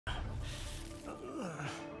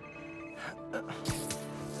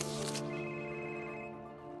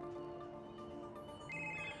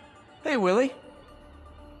Hey, Willie.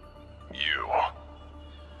 You.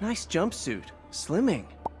 Nice jumpsuit. Slimming.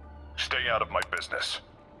 Stay out of my business.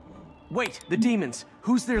 Wait, the demons.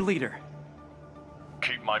 Who's their leader?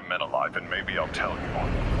 Keep my men alive and maybe I'll tell you.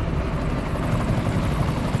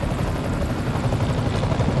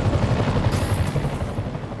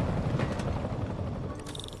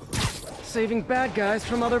 Saving bad guys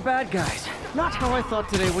from other bad guys. Not how I thought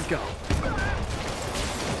today would go.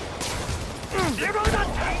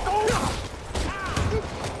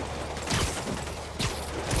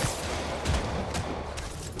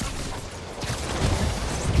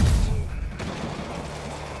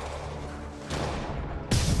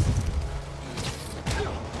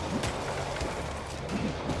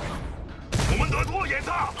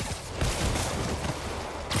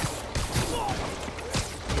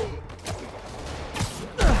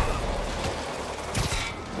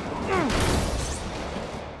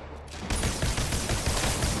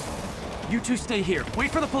 You two stay here. Wait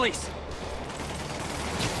for the police.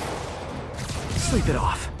 Sleep it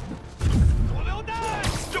off.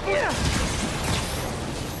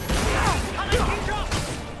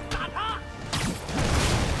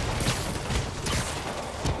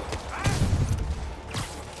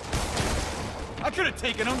 I could have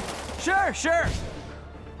taken him. Sure, sure.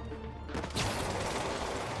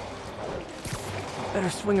 Better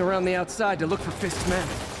swing around the outside to look for Fist's men.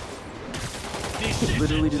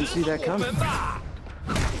 Literally didn't see that coming.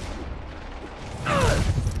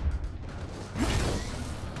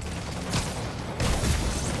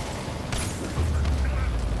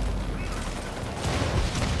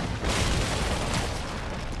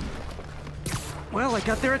 Well, I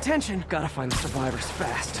got their attention. Gotta find the survivors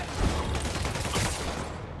fast.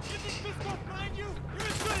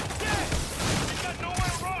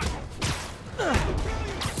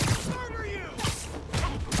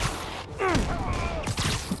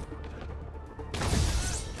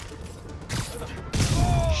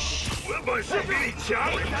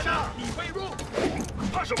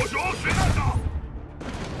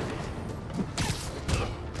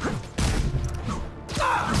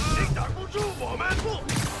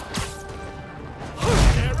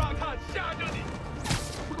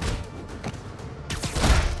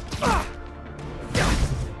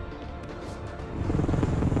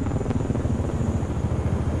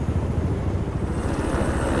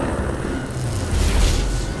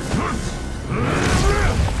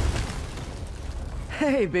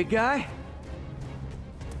 Hey, big guy.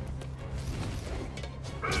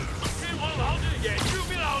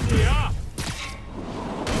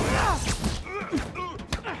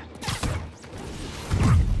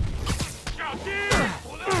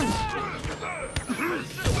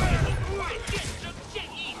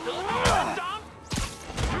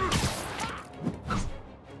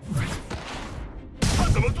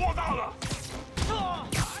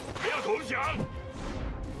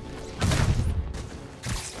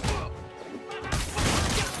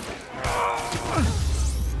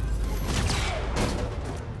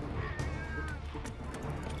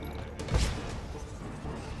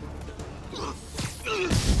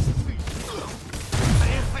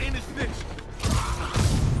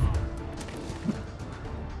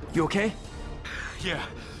 You okay? Yeah.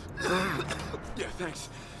 Yeah, thanks.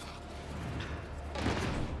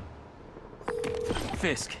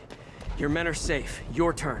 Fisk, your men are safe.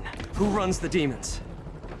 Your turn. Who runs the demons?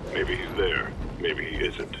 Maybe he's there. Maybe he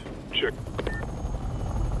isn't. Check.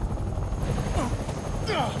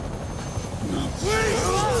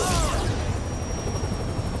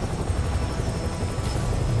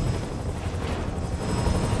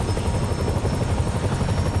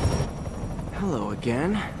 Hello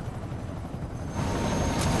again.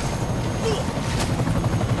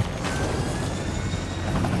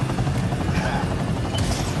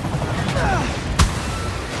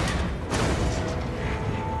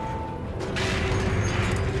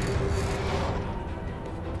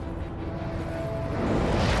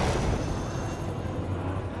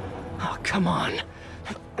 Oh, come on.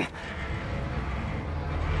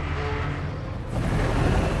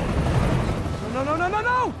 No, no, no, no,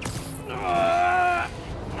 no!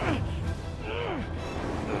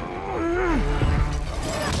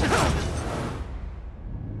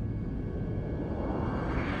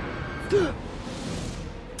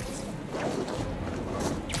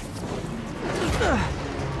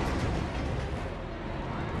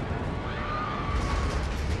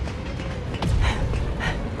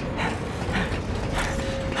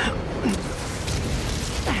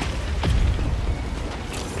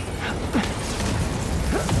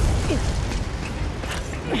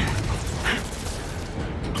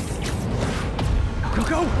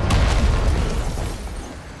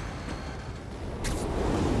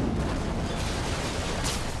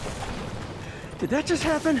 that just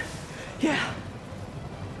happen? Yeah.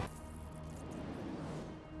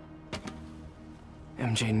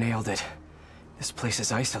 MJ nailed it. This place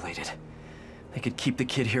is isolated. They could keep the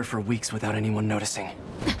kid here for weeks without anyone noticing.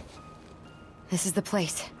 This is the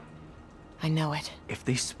place. I know it. If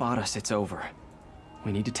they spot us, it's over.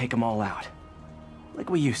 We need to take them all out. Like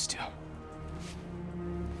we used to.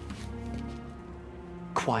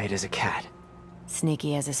 Quiet as a cat.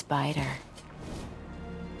 Sneaky as a spider.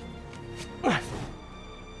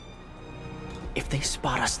 If they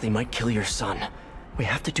spot us, they might kill your son. We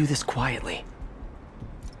have to do this quietly.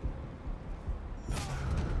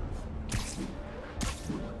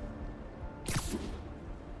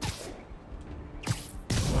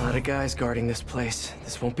 A lot of guys guarding this place.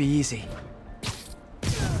 This won't be easy.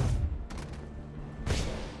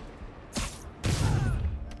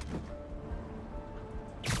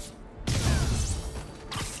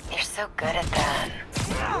 You're so good at that.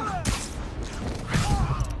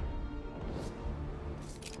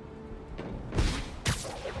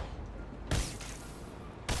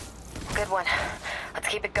 Good one. Let's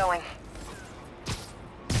keep it going.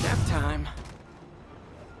 Nap time.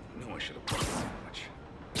 Knew I should have brought so much.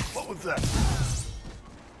 What was that?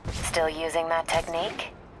 Still using that technique?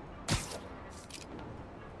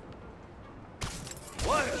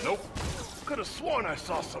 What? Nope. Could have sworn I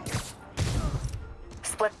saw something.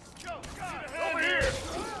 Split. Over here!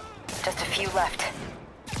 Just a few left.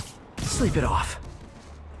 Sleep it off.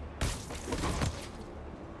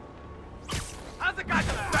 How's the guy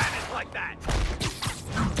gonna vanish like that?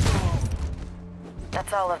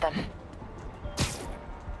 That's all of them.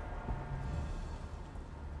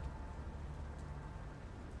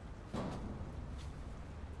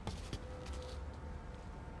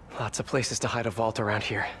 Lots of places to hide a vault around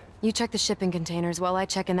here. You check the shipping containers while I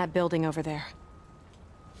check in that building over there.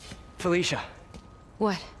 Felicia,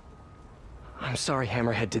 What? I'm sorry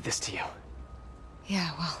Hammerhead did this to you. Yeah,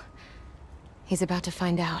 well, he's about to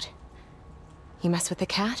find out. You mess with the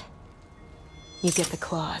cat, you get the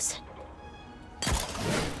claws.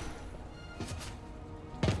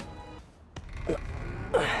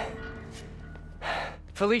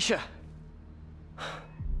 Felicia!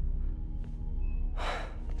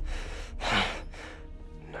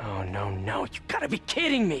 No, you gotta be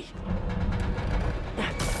kidding me!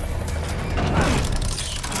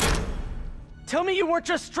 Tell me you weren't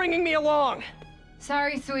just stringing me along!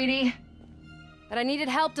 Sorry, sweetie. But I needed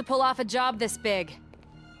help to pull off a job this big.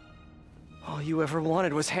 All you ever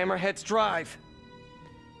wanted was Hammerhead's drive.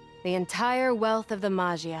 The entire wealth of the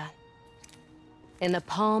Magia. In the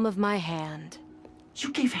palm of my hand.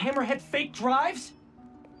 You gave Hammerhead fake drives?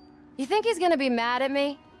 You think he's gonna be mad at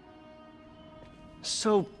me?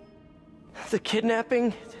 So, the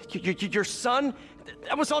kidnapping? Your son?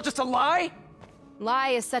 That was all just a lie? Lie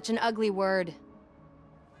is such an ugly word.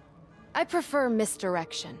 I prefer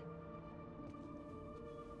misdirection.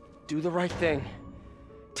 Do the right thing.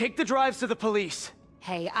 Take the drives to the police.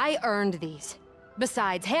 Hey, I earned these.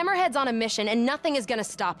 Besides, Hammerhead's on a mission and nothing is gonna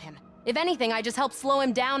stop him. If anything, I just help slow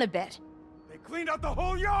him down a bit. They cleaned out the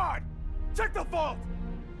whole yard! Check the vault!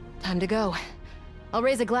 Time to go. I'll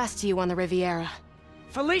raise a glass to you on the Riviera.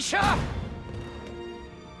 Felicia!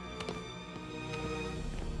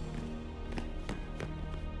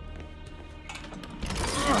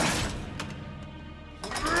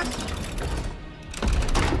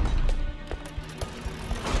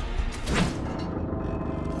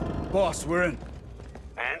 Boss, we're in.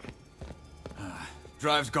 And?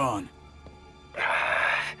 Drive's gone.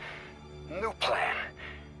 New plan.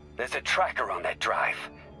 There's a tracker on that drive.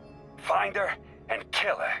 Find her and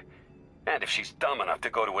kill her. And if she's dumb enough to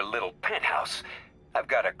go to her little penthouse, I've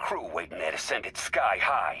got a crew waiting there to send it sky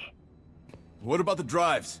high. What about the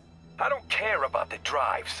drives? I don't care about the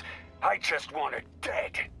drives. I just want her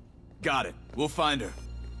dead. Got it. We'll find her.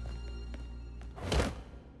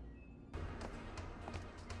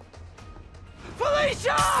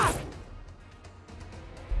 Felicia!